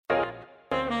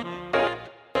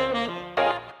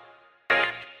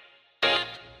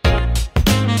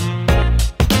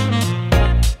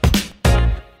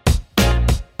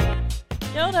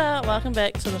welcome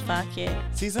back to the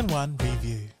Whākē. Season 1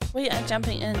 review. We are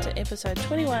jumping into episode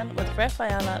 21 with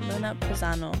Rafaela Luna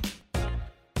Pisano.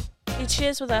 He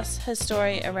shares with us his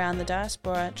story around the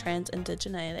diaspora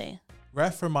trans-indigeneity.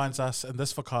 Raf reminds us in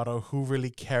this whakaaro who really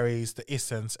carries the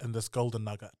essence in this golden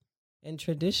nugget. And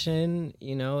tradition,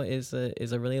 you know, is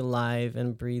a really live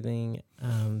and breathing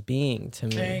being to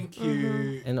me. Thank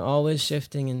you. And always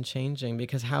shifting and changing,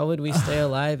 because how would we stay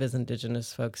alive as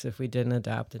Indigenous folks if we didn't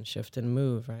adapt and shift and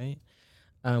move, right?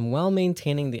 While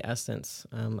maintaining the essence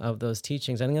of those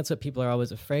teachings. I think that's what people are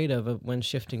always afraid of when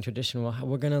shifting tradition. Well,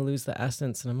 we're going to lose the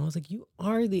essence. And I'm always like, you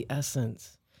are the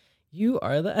essence. You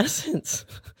are the essence.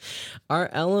 Our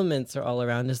elements are all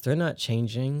around us. They're not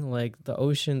changing. Like the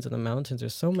oceans and the mountains are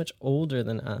so much older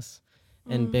than us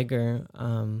and bigger.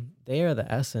 They are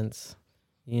the essence,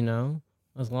 you know,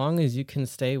 as long as you can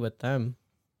stay with them,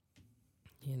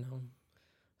 you know.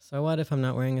 So what if I'm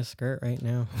not wearing a skirt right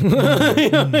now?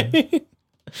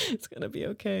 It's going to be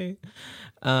okay.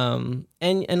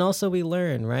 And also we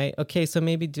learn, right? Okay, so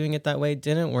maybe doing it that way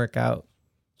didn't work out.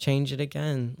 Change it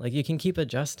again. Like you can keep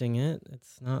adjusting it.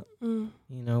 It's not, you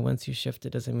know, once you shift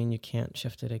it doesn't mean you can't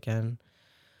shift it again.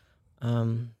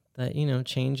 That, you know,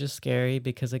 change is scary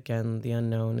because again, the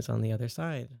unknown is on the other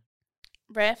side.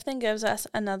 Raf then gives us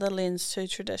another lens to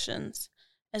traditions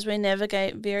as we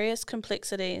navigate various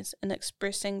complexities in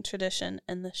expressing tradition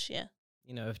in this year.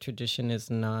 You know, if tradition is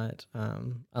not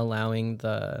allowing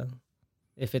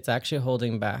if it's actually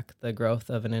holding back the growth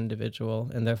of an individual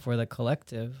and therefore the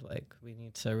collective, like we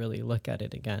need to really look at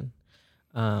it again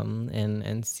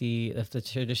and see if the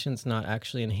tradition's not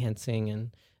actually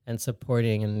enhancing and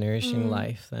supporting and nourishing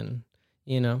life, then,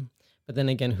 you know, but then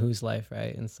again, whose life,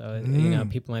 right? And so, you know,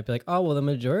 people might be like, oh, well, the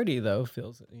majority, though,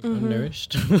 feels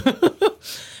nourished.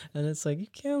 And it's like, you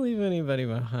can't leave anybody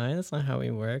behind. That's not how we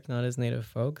work, not as Native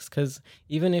folks. Because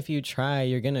even if you try,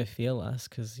 you're going to feel us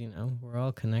because, you know, we're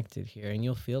all connected here and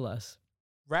you'll feel us.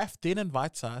 Raf then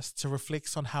invites us to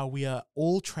reflect on how we are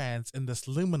all trans in this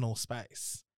liminal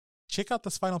space. Check out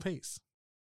this final piece.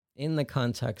 In the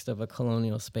context of a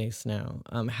colonial space now,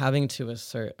 having to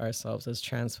assert ourselves as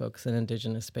trans folks in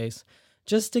Indigenous space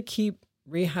just to keep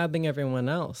rehabbing everyone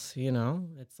else, you know?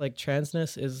 It's like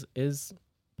transness is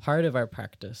part of our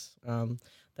practice.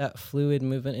 That fluid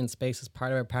movement in space is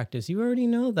part of our practice. You already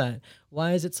know that.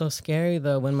 Why is it so scary,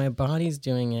 though, when my body's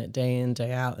doing it day in,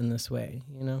 day out in this way,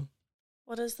 you know?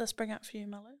 What does this bring up for you,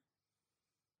 Malu?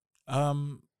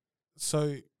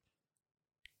 So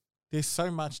there's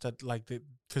so much that, like,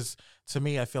 because to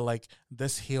me, I feel like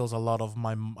this heals a lot of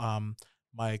my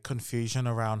my confusion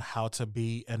around how to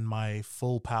be in my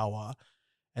full power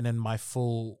and in my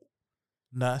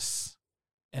fullness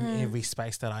in every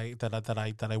space that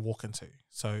I walk into.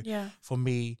 So for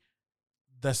me,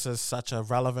 this is such a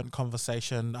relevant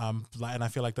conversation. And I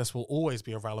feel like this will always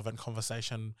be a relevant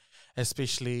conversation,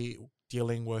 especially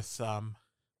dealing with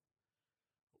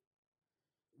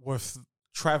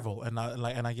travel. And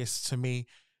I guess to me,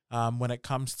 when it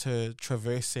comes to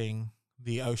traversing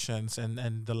the oceans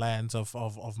and the lands of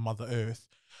Mother Earth,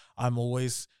 I'm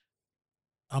always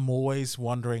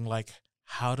wondering, like,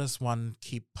 how does one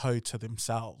keep po to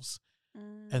themselves?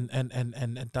 And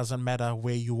it doesn't matter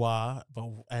where you are,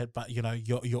 but you know,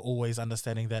 you're always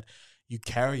understanding that you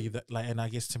carry that. Like, and I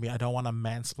guess to me, I don't want to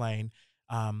mansplain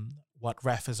what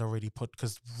Raf has already put,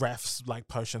 because Raf's like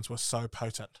potions were so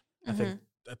potent. I think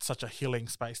it's such a healing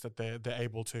space that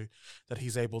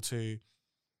he's able to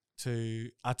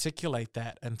articulate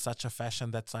that in such a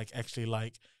fashion that's like actually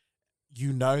like,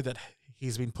 you know, that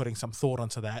he's been putting some thought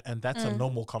onto that, and that's a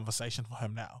normal conversation for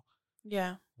him now.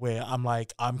 Yeah. Where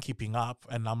I'm keeping up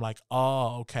and I'm like,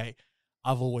 oh, okay,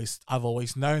 I've always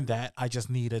known that. I just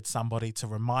needed somebody to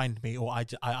remind me, or I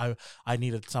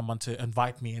needed someone to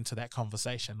invite me into that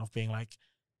conversation of being like,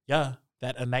 yeah,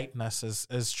 that innateness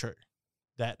is true.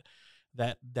 That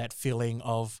feeling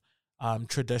of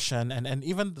tradition and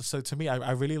even so, to me,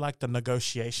 I really like the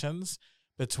negotiations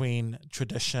between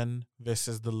tradition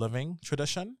versus the living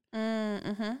tradition,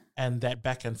 and that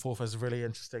back and forth is really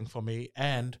interesting for me.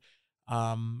 And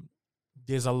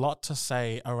there's a lot to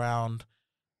say around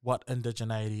what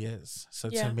indigeneity is. So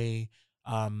to me,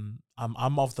 I'm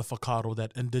of the whakaaro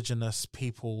that Indigenous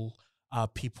people are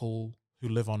people who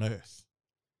live on Earth.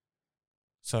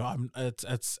 So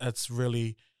it's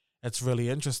really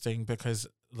interesting, because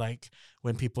like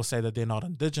when people say that they're not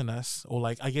Indigenous, or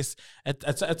like, I guess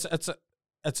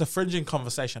it's a fringing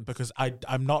conversation, because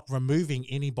I'm not removing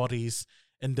anybody's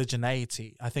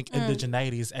indigeneity. I think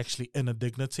indigeneity is actually inner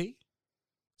dignity.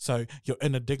 So your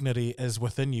inner dignity is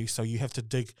within you. So you have to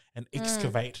dig and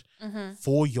excavate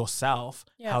for yourself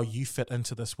how you fit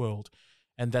into this world.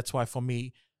 And that's why for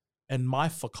me, in my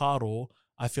whakaaro,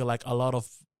 I feel like a lot of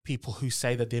people who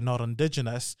say that they're not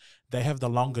Indigenous, they have the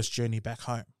longest journey back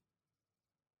home.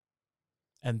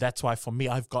 And that's why for me,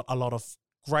 I've got a lot of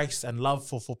grace and love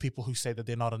for people who say that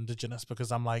they're not Indigenous,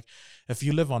 because I'm like, if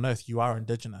you live on Earth, you are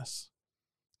Indigenous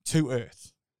to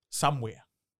Earth somewhere.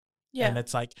 Yeah. And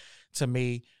it's like, to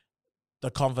me, the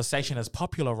conversation is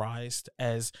popularized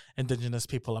as Indigenous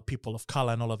people are people of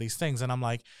color and all of these things. And I'm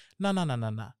like, no.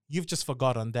 You've just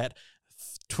forgotten that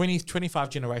 20,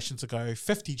 25 generations ago,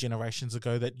 50 generations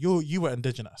ago, that you were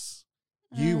Indigenous.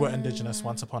 You were Indigenous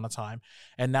once upon a time.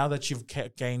 And now that you've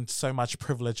gained so much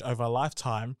privilege over a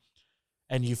lifetime,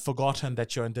 and you've forgotten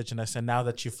that you're Indigenous, and now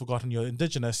that you've forgotten you're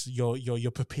Indigenous,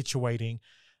 you're perpetuating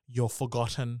your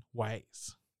forgotten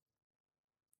ways.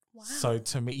 Wow. So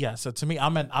to me,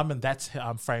 I'm in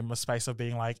that frame of space of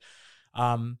being like,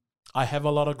 I have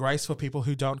a lot of grace for people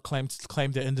who don't claim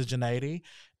their indigeneity,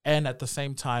 and at the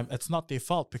same time, it's not their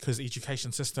fault because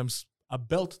education systems are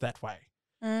built that way.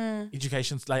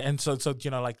 Education's like, and so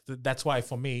that's why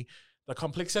for me, the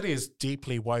complexity is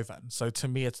deeply woven. So to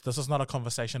me, this is not a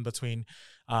conversation between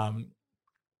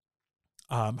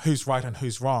who's right and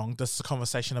who's wrong. This is a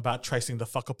conversation about tracing the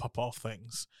whakapapa of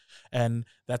things. And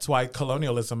that's why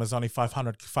colonialism is only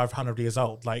 500 years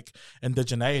old. Like,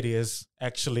 indigeneity is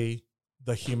actually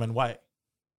the human way.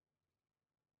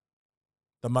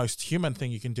 The most human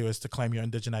thing you can do is to claim your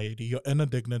indigeneity, your inner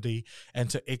dignity, and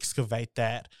to excavate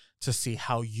that to see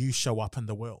how you show up in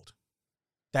the world.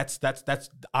 That's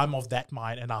I'm of that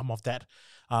mind, and I'm of that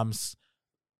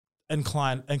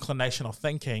inclination of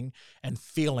thinking and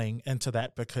feeling into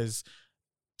that, because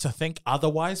to think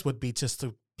otherwise would be just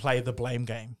to play the blame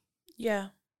game. Yeah.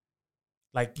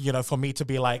 Like, for me to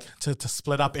be like, to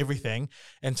split up everything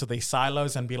into these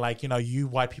silos and be like, you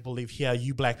white people live here,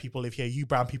 you black people live here, you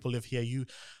brown people live here,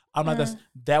 I'm like this,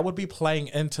 that would be playing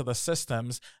into the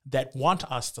systems that want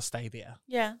us to stay there.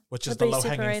 Yeah. Which is the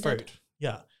low-hanging fruit.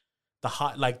 Yeah.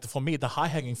 For me, the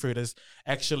high-hanging fruit is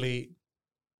actually,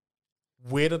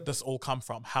 where did this all come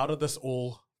from? How did this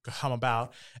all come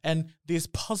about? And there's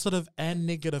positive and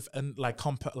negative and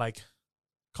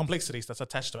complexities that's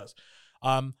attached to us.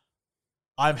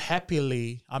 I'm happy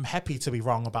to be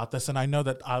wrong about this, and I know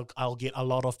that I'll get a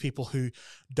lot of people who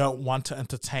don't want to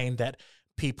entertain that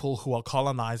people who are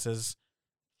colonizers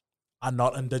are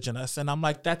not Indigenous, and I'm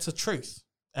like, that's a truth,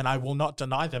 and I will not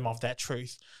deny them of that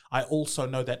truth. I also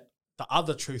know that the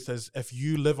other truth is, if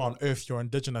you live on Earth, you're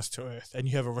Indigenous to Earth, and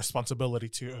you have a responsibility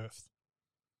to Earth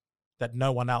that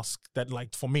no one else, that,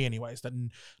 like, for me anyways,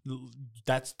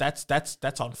 that's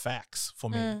on facts for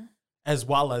me, as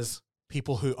well as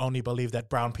people who only believe that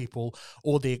brown people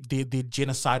or the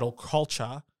genocidal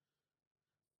culture,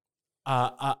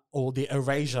 or the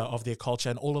erasure of their culture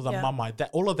and all of the Mamai, that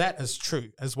all of that is true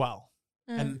as well.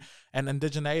 And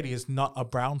indigeneity is not a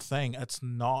brown thing. It's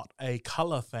not a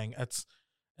color thing. It's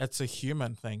a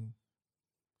human thing,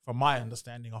 from my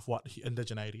understanding of what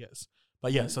indigeneity is.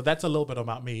 But yeah, so that's a little bit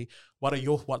about me. What are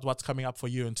what's coming up for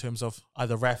you in terms of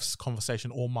either Raf's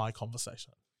conversation or my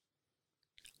conversation?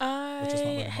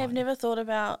 I have never thought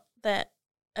about that,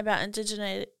 about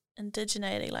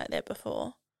indigeneity like that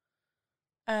before.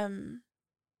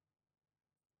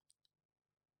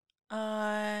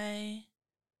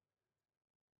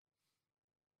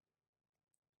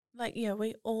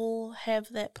 We all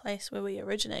have that place where we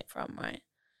originate from, right?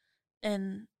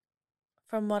 And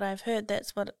from what I've heard,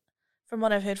 from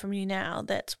what I've heard from you now,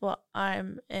 that's what I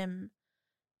am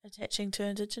attaching to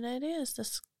indigeneity. Is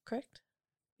this correct?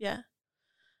 Yeah.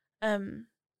 And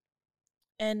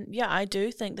yeah, I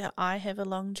do think that I have a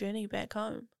long journey back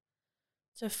home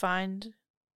to find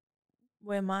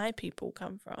where my people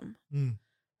come from.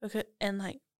 Because, and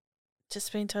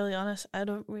just being totally honest, I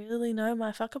don't really know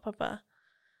my whakapapa.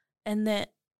 And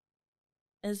that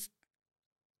is,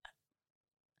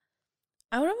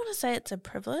 I wouldn't want to say it's a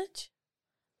privilege,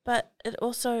 but it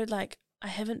also, I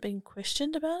haven't been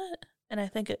questioned about it, and I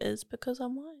think it is because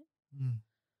I'm white.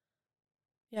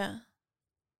 Yeah.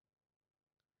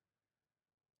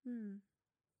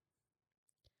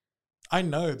 I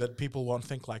know that people won't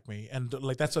think like me, and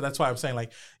that's why I'm saying,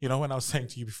 when I was saying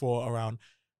to you before around,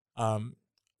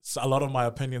 so a lot of my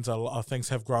opinions are things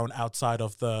have grown outside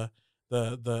of the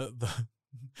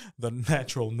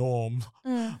natural norm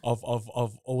of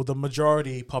or the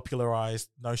majority popularized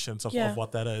notions of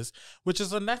what that is, which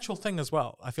is a natural thing as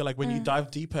well. I feel like when you dive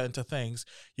deeper into things,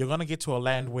 you're going to get to a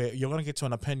land where you're going to get to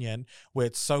an opinion where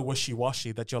it's so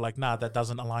wishy-washy that you're like, nah, that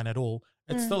doesn't align at all.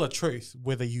 It's still a truth,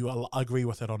 whether you agree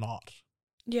with it or not.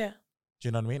 Yeah. Do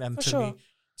you know what I mean? And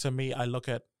to me, I look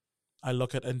at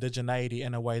look at indigeneity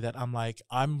in a way that I'm like,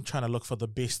 I'm trying to look for the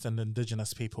best in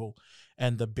Indigenous people,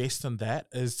 and the best in that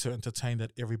is to entertain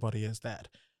that everybody is that.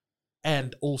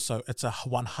 And also, it's a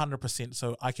 100%,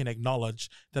 so I can acknowledge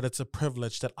that it's a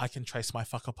privilege that I can trace my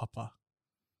whakapapa.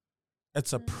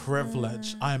 It's a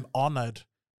privilege. I'm honored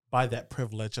by that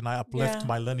privilege, and I uplift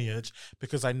my lineage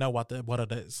because I know what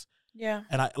it is. Yeah.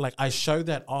 And I show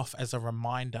that off as a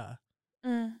reminder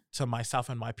to myself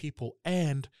and my people,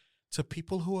 and to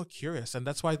people who are curious. And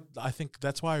that's why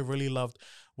I really loved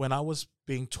when I was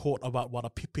being taught about what a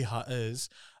pipiha is.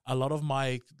 A lot of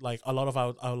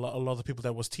the people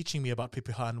that was teaching me about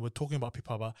pipiha and were talking about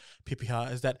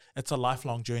pipiha is that it's a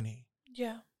lifelong journey.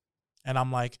 Yeah. And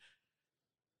I'm like,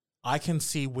 I can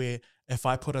see where if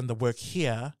I put in the work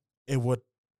here, it would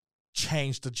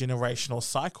change the generational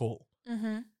cycle.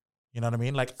 Mm-hmm. You know what I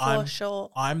mean? Like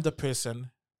I'm the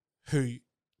person who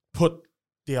put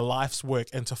their life's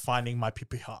work into finding my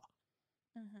pipiha.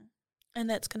 Mm-hmm. And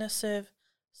that's going to serve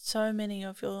so many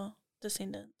of your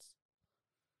descendants.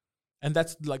 And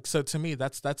that's like, so to me,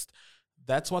 that's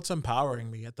what's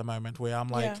empowering me at the moment, where I'm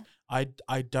like,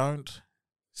 I don't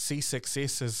see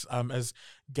success as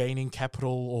gaining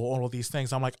capital or all of these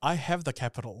things. I'm like, I have the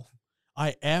capital.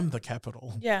 I am the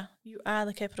capital. Yeah, you are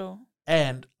the capital.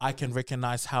 And I can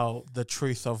recognize how the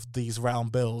truth of these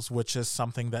round bills, which is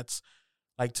something that's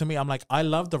like, to me, I'm like, I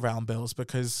love the round bills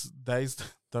because those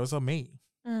are me.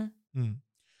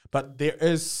 But there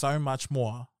is so much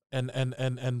more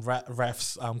in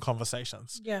Raf's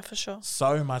conversations. Yeah, for sure.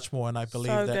 So much more, and I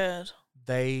believe that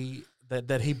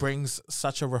that he brings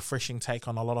such a refreshing take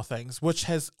on a lot of things, which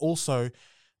has also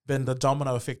been the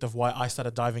domino effect of why I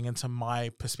started diving into my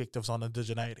perspectives on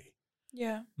indigeneity.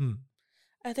 Yeah.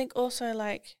 I think also,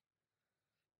 like,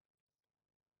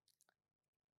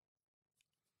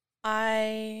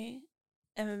 I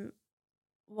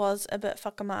was a bit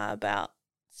whakama about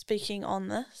speaking on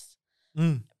this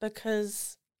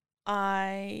because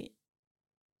I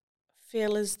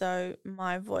feel as though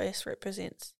my voice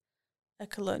represents a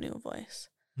colonial voice.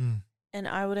 And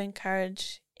I would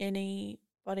encourage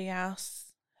anybody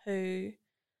else who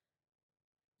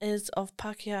is of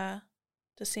Pākehā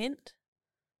descent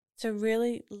to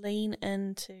really lean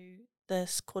into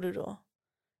this korero.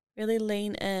 Really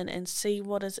lean in and see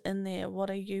what is in there. What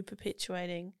are you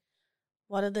perpetuating?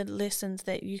 What are the lessons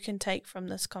that you can take from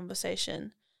this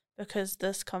conversation? Because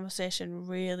this conversation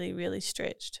really, really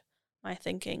stretched my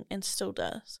thinking and still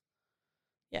does.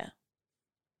 Yeah.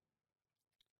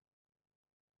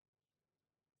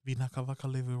 Vinaka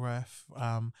Vakalevu Raf.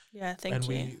 Yeah, thank and you.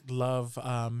 We love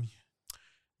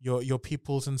your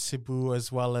peoples in Cebu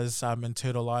as well as in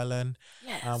Turtle Island.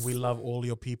 Yes. We love all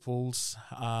your peoples,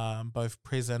 both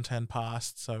present and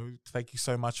past. So thank you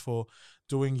so much for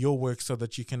doing your work so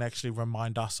that you can actually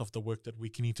remind us of the work that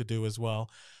we need to do as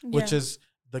well, which is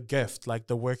the gift. Like,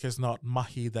 the work is not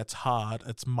mahi that's hard,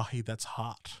 it's mahi that's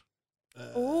heart.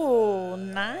 Oh,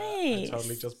 nice. I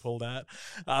totally just pulled that.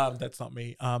 That's not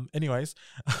me. Anyways,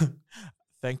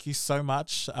 thank you so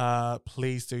much.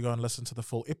 Please do go and listen to the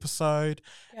full episode.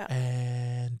 Yeah.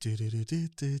 And the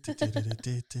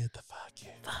fuck you.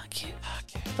 Fuck you.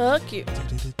 Fuck you. Fuck you.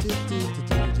 Fuck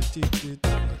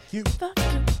you.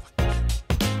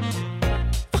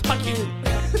 Fuck you.